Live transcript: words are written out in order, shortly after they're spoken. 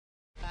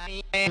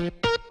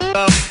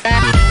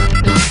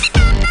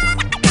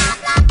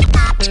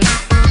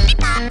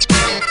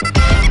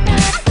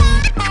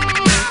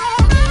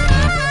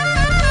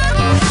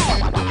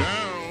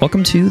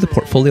Welcome to The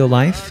Portfolio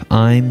Life.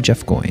 I'm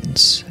Jeff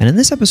Goins, and in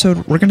this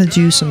episode, we're going to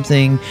do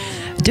something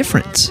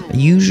different.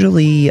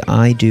 Usually,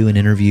 I do an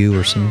interview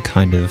or some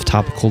kind of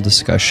topical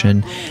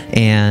discussion,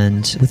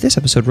 and with this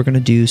episode, we're going to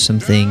do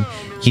something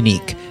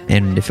unique.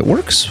 And if it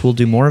works, we'll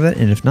do more of it,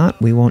 and if not,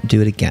 we won't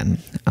do it again.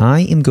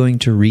 I am going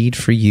to read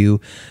for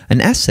you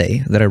an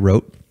essay that I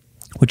wrote,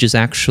 which is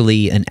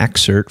actually an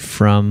excerpt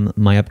from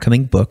my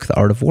upcoming book, The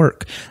Art of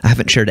Work. I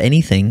haven't shared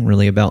anything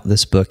really about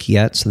this book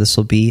yet, so this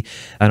will be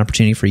an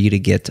opportunity for you to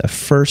get a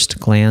first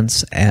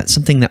glance at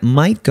something that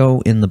might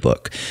go in the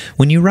book.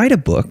 When you write a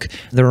book,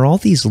 there are all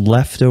these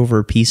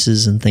leftover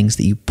pieces and things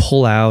that you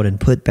pull out and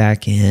put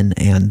back in,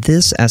 and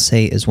this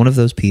essay is one of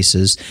those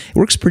pieces. It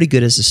works pretty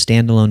good as a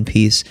standalone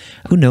piece.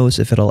 Who knows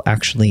if it'll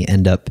actually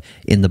end up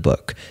in the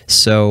book?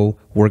 So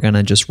we're going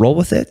to just roll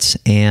with it,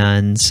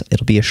 and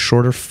it'll be a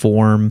shorter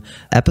form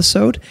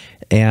episode.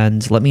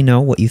 And let me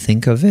know what you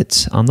think of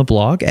it on the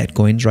blog at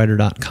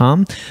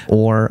goinswriter.com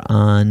or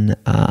on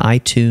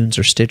iTunes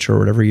or Stitcher or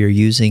whatever you're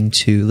using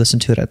to listen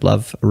to it. I'd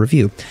love a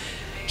review.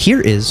 Here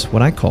is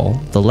what I call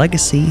the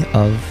legacy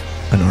of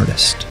an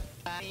artist.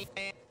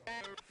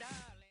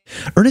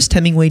 Ernest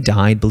Hemingway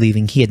died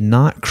believing he had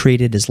not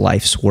created his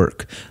life's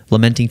work,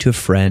 lamenting to a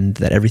friend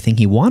that everything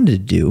he wanted to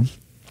do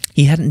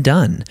he hadn't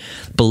done.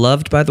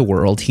 Beloved by the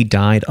world, he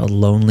died a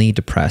lonely,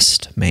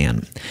 depressed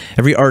man.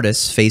 Every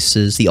artist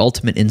faces the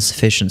ultimate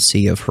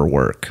insufficiency of her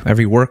work.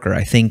 Every worker,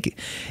 I think,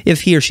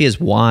 if he or she is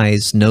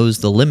wise, knows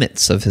the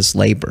limits of his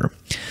labor.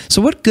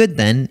 So what good,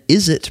 then,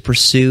 is it to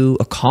pursue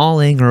a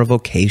calling or a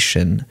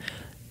vocation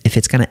if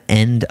it's going to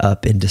end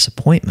up in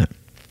disappointment?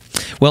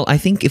 Well, I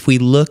think if we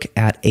look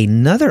at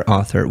another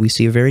author, we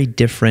see a very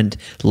different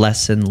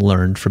lesson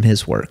learned from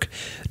his work.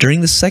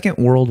 During the Second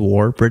World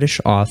War, British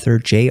author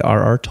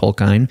J.R.R.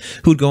 Tolkien,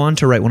 who would go on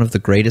to write one of the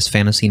greatest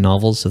fantasy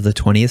novels of the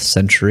 20th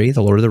century,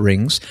 The Lord of the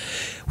Rings,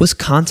 was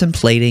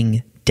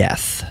contemplating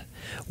death.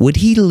 Would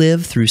he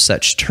live through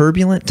such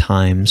turbulent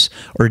times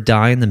or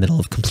die in the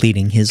middle of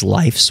completing his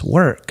life's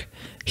work?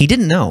 He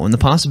didn't know, and the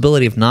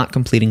possibility of not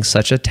completing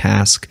such a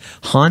task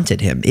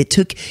haunted him. It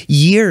took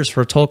years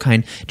for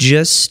Tolkien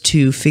just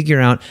to figure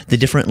out the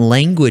different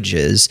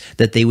languages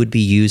that they would be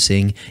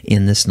using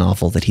in this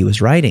novel that he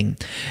was writing.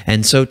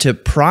 And so to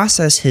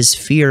process his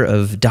fear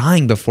of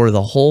dying before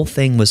the whole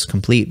thing was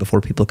complete, before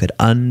people could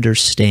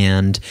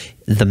understand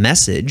the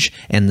message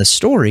and the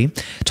story,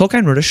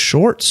 Tolkien wrote a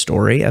short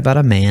story about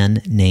a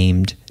man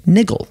named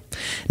Nigel.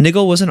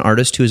 Nigel was an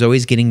artist who was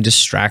always getting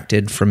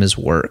distracted from his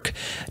work.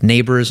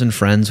 Neighbors and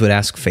friends would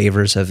ask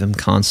favors of him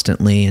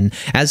constantly, and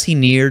as he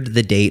neared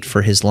the date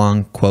for his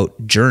long,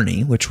 quote,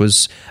 journey, which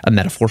was a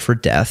metaphor for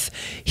death,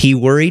 he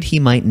worried he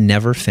might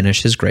never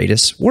finish his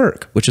greatest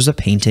work, which was a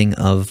painting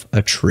of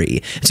a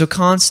tree. And so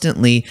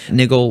constantly,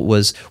 Nigel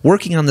was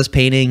working on this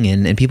painting,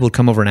 and people would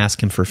come over and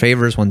ask him for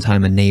favors. One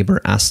time, a neighbor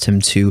asked him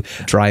to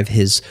drive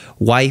his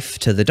wife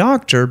to the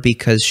doctor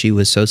because she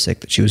was so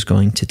sick that she was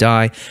going to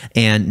die,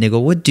 and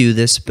Nigel would do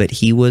this, but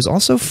he was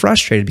also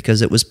frustrated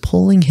because it was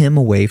pulling him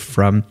away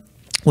from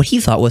what he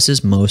thought was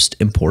his most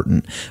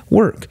important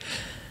work.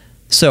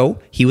 So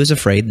he was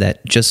afraid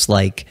that just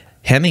like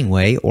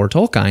Hemingway or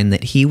Tolkien,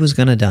 that he was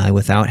going to die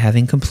without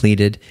having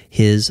completed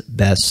his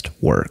best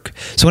work.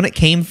 So when it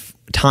came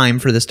time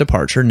for this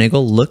departure,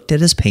 Nigel looked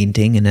at his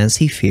painting, and as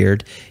he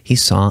feared, he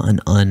saw an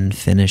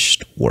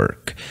unfinished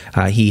work.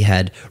 He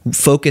had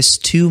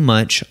focused too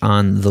much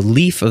on the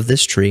leaf of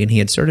this tree, and he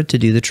had started to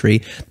do the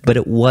tree, but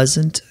it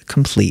wasn't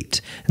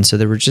complete. And so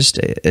there were just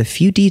a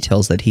few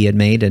details that he had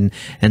made, and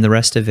the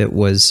rest of it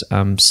was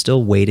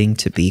still waiting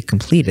to be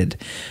completed.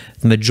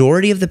 The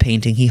majority of the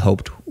painting he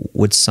hoped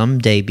would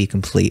someday be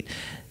complete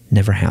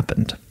never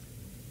happened.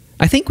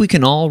 I think we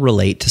can all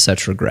relate to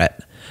such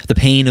regret. The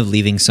pain of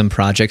leaving some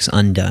projects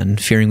undone,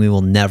 fearing we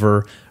will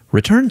never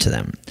return to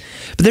them.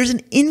 But there's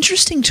an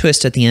interesting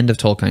twist at the end of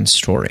Tolkien's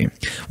story.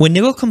 When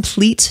Nigel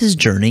completes his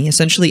journey,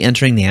 essentially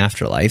entering the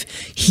afterlife,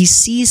 he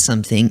sees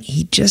something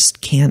he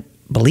just can't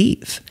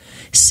believe.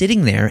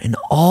 Sitting there in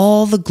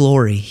all the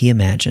glory he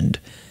imagined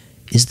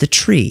is the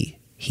tree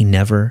he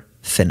never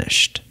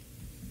finished.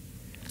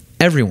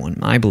 Everyone,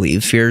 I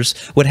believe, fears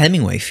what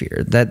Hemingway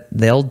feared, that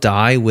they'll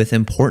die with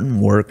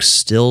important work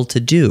still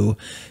to do.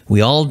 We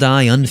all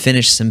die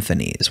unfinished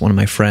symphonies, one of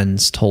my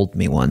friends told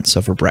me once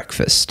over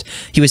breakfast.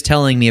 He was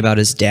telling me about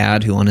his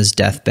dad, who on his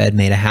deathbed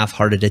made a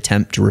half-hearted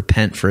attempt to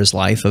repent for his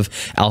life of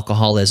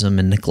alcoholism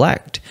and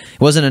neglect.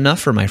 It wasn't enough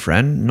for my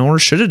friend, nor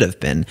should it have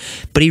been,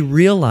 but he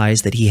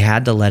realized that he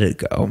had to let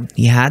it go.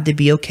 He had to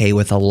be okay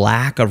with a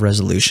lack of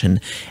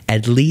resolution,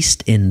 at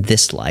least in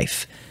this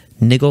life.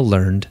 Nigel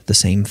learned the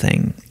same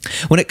thing.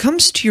 When it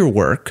comes to your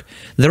work,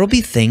 there will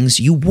be things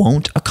you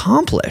won't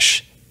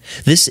accomplish.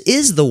 This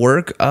is the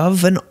work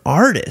of an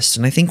artist,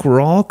 and I think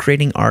we're all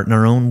creating art in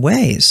our own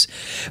ways.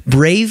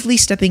 Bravely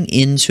stepping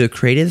into a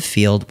creative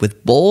field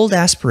with bold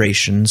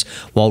aspirations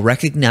while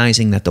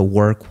recognizing that the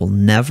work will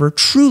never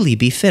truly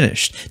be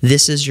finished.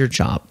 This is your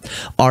job.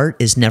 Art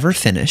is never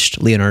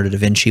finished, Leonardo da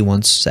Vinci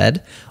once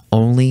said,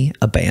 only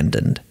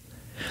abandoned.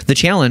 The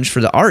challenge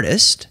for the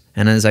artist,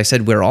 and as I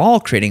said, we're all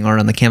creating art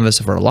on the canvas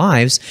of our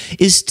lives,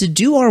 is to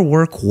do our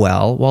work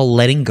well while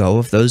letting go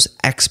of those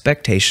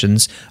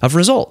expectations of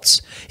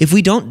results. If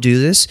we don't do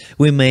this,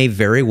 we may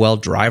very well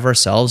drive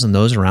ourselves and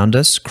those around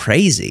us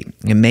crazy.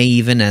 It may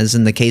even, as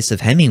in the case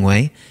of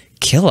Hemingway,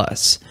 kill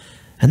us.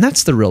 And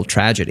that's the real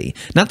tragedy.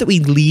 Not that we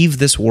leave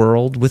this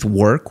world with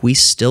work we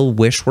still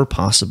wish were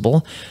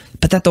possible,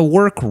 but that the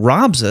work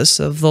robs us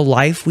of the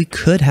life we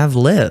could have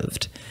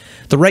lived.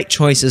 The right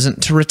choice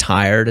isn't to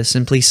retire, to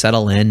simply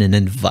settle in and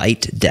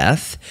invite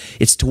death.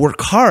 It's to work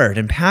hard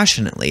and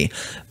passionately,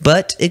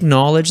 but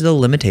acknowledge the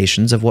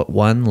limitations of what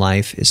one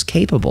life is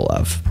capable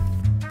of.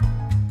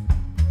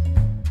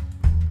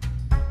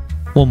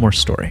 One more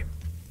story.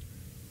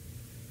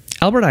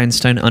 Albert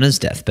Einstein, on his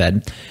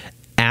deathbed,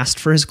 asked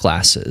for his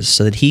glasses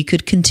so that he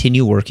could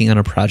continue working on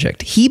a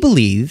project he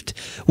believed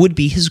would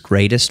be his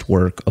greatest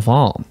work of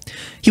all.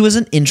 He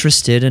wasn't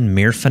interested in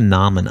mere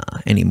phenomena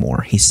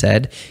anymore, he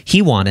said.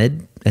 He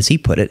wanted, as he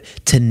put it,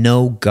 to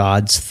know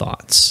God's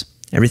thoughts.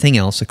 Everything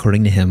else,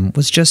 according to him,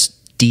 was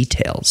just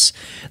details.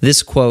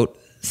 This, quote,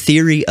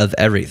 theory of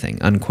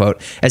everything,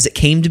 unquote, as it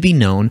came to be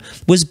known,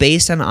 was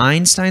based on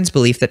Einstein's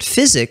belief that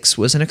physics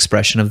was an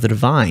expression of the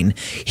divine.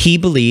 He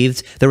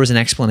believed there was an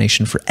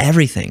explanation for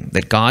everything,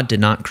 that God did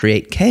not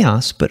create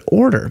chaos, but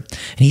order.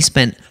 And he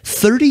spent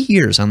 30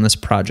 years on this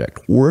project,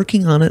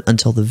 working on it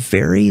until the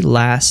very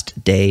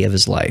last day of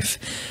his life.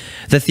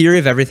 The theory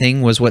of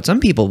everything was what some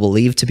people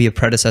believe to be a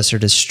predecessor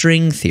to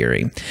string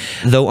theory.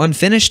 Though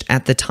unfinished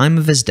at the time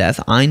of his death,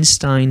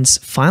 Einstein's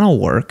final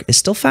work is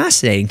still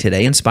fascinating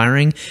today,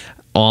 inspiring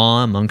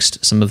awe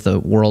amongst some of the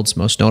world's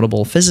most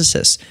notable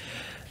physicists.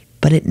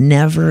 But it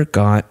never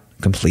got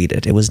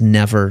completed. It was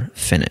never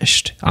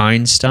finished.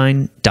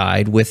 Einstein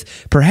died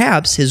with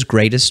perhaps his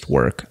greatest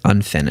work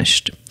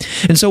unfinished.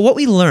 And so what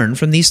we learn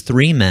from these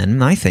three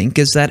men, I think,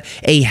 is that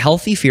a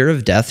healthy fear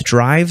of death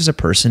drives a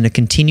person to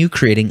continue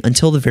creating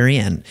until the very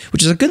end,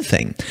 which is a good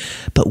thing.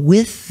 But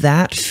with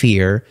that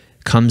fear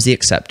comes the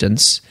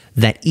acceptance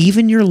that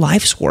even your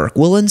life's work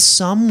will in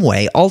some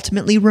way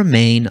ultimately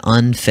remain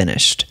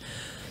unfinished.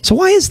 So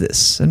why is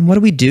this? And what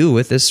do we do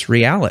with this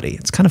reality?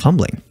 It's kind of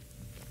humbling.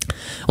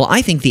 Well,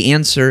 I think the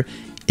answer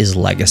is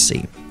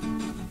legacy.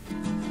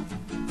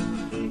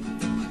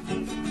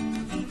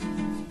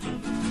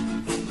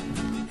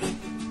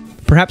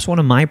 Perhaps one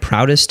of my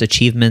proudest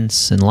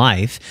achievements in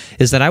life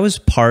is that I was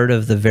part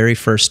of the very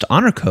first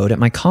honor code at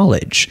my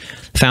college.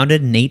 Founded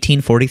in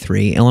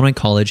 1843, Illinois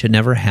College had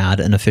never had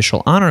an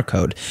official honor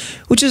code,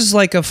 which is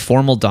like a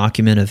formal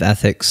document of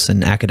ethics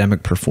and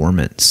academic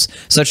performance.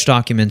 Such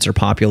documents are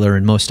popular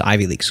in most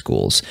Ivy League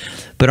schools,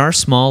 but our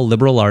small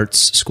liberal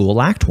arts school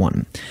lacked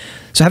one.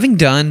 So having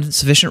done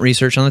sufficient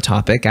research on the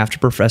topic after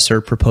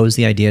Professor proposed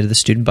the idea to the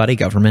student body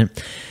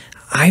government,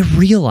 I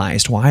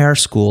realized why our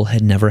school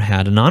had never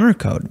had an honor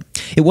code.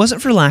 It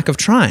wasn't for lack of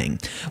trying.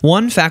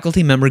 One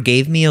faculty member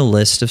gave me a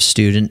list of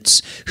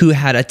students who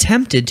had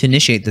attempted to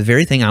initiate the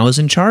very thing I was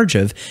in charge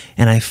of,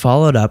 and I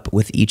followed up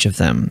with each of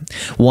them.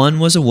 One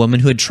was a woman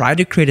who had tried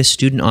to create a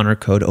student honor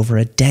code over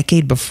a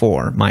decade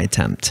before my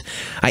attempt.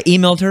 I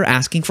emailed her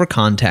asking for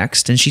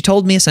context, and she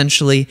told me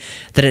essentially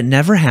that it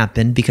never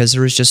happened because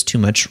there was just too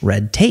much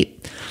red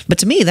tape. But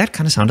to me, that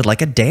kind of sounded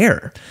like a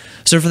dare.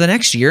 So for the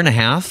next year and a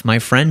half, my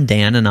friend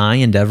Dan and I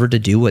endeavored to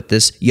do what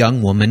this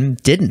young woman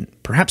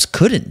didn't, perhaps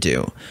couldn't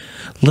do.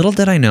 Little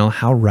did I know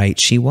how right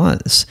she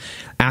was.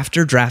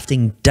 After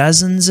drafting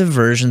dozens of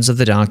versions of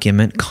the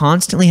document,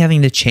 constantly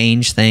having to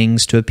change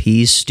things to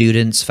appease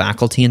students,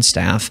 faculty, and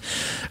staff,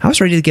 I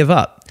was ready to give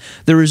up.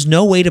 There was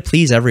no way to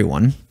please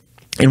everyone.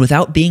 And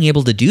without being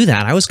able to do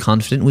that, I was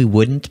confident we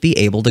wouldn't be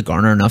able to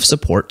garner enough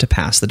support to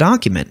pass the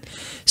document.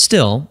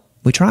 Still,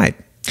 we tried.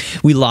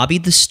 We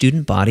lobbied the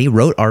student body,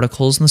 wrote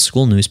articles in the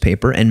school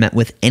newspaper, and met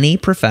with any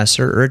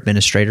professor or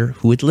administrator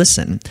who would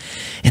listen.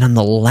 And on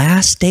the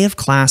last day of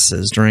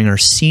classes during our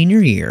senior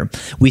year,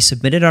 we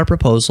submitted our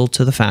proposal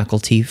to the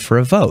faculty for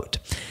a vote.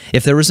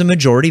 If there was a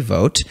majority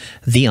vote,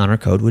 the honor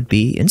code would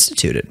be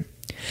instituted.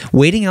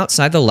 Waiting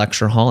outside the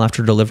lecture hall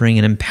after delivering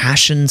an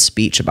impassioned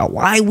speech about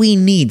why we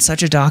need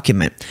such a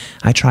document,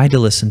 I tried to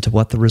listen to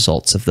what the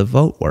results of the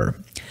vote were.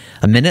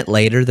 A minute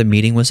later, the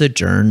meeting was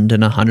adjourned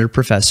and 100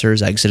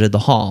 professors exited the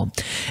hall.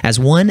 As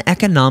one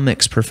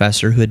economics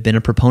professor who had been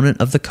a proponent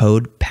of the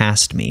code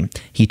passed me,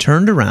 he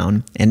turned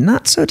around and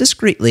not so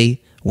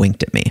discreetly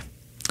winked at me.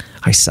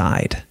 I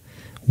sighed.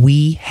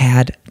 We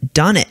had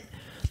done it,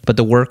 but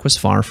the work was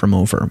far from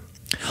over.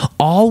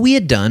 All we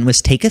had done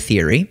was take a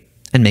theory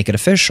and make it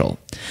official.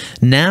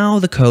 Now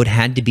the code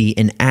had to be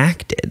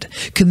enacted.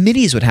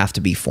 Committees would have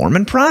to be formed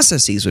and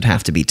processes would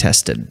have to be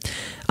tested.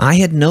 I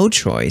had no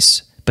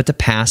choice but to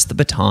pass the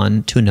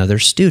baton to another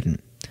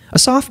student. a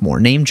sophomore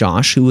named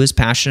Josh who was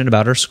passionate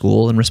about our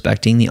school and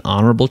respecting the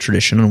honorable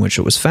tradition on which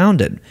it was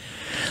founded.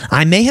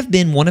 I may have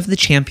been one of the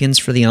champions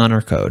for the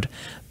honor code,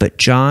 but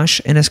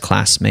Josh and his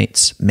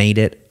classmates made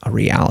it a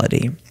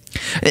reality.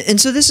 And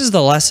so this is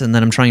the lesson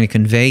that I'm trying to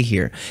convey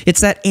here.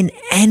 It's that in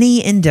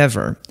any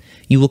endeavor,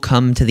 you will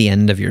come to the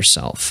end of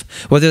yourself,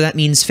 whether that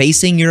means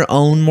facing your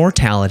own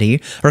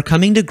mortality or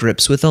coming to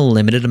grips with a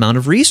limited amount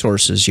of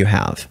resources you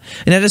have.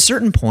 And at a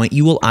certain point,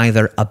 you will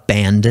either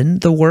abandon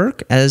the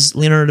work, as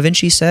Leonardo da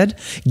Vinci said,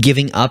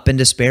 giving up in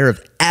despair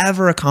of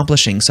ever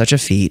accomplishing such a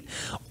feat,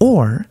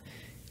 or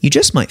you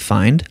just might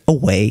find a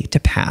way to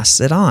pass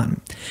it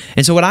on.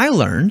 And so what I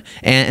learned,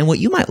 and what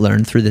you might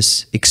learn through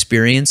this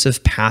experience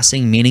of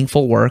passing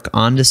meaningful work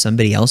on to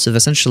somebody else, of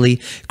essentially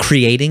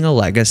creating a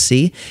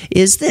legacy,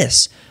 is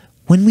this.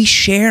 When we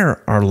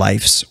share our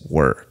life's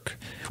work,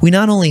 we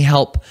not only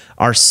help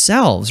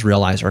ourselves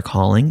realize our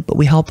calling, but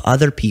we help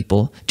other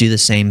people do the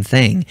same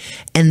thing.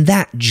 And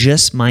that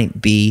just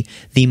might be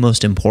the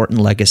most important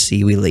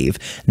legacy we leave.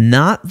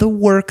 Not the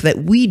work that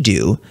we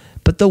do,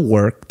 but the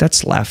work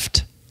that's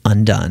left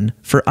undone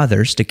for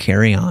others to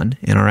carry on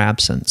in our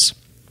absence.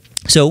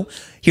 So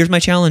here's my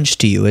challenge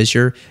to you as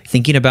you're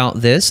thinking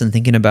about this and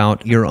thinking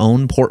about your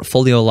own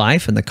portfolio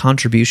life and the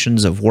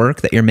contributions of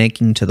work that you're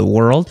making to the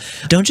world.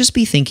 Don't just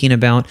be thinking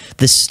about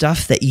the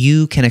stuff that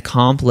you can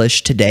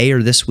accomplish today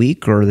or this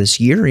week or this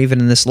year or even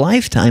in this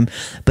lifetime,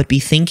 but be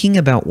thinking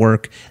about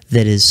work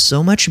that is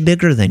so much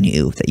bigger than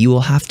you that you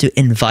will have to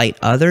invite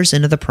others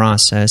into the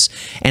process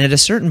and at a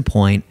certain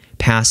point,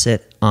 pass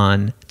it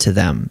on to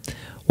them.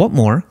 What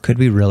more could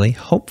we really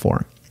hope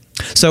for?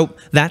 So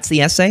that's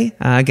the essay.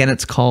 Again,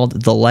 it's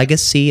called The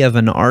Legacy of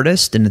an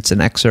Artist, and it's an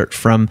excerpt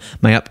from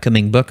my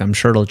upcoming book. I'm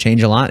sure it'll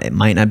change a lot. It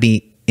might not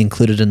be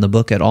included in the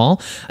book at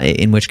all,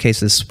 in which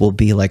case this will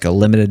be like a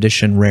limited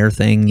edition rare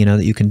thing,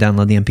 that you can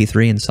download the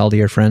MP3 and sell to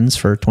your friends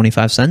for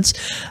 25 cents.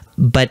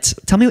 But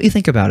tell me what you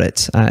think about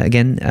it.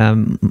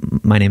 Again,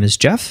 my name is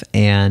Jeff,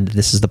 and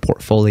this is The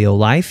Portfolio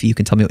Life. You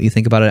can tell me what you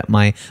think about it at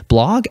my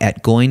blog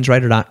at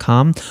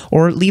goingswriter.com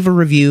or leave a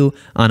review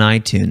on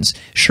iTunes.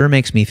 Sure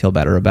makes me feel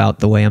better about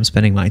the way I'm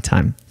spending my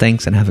time.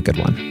 Thanks, and have a good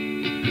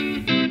one.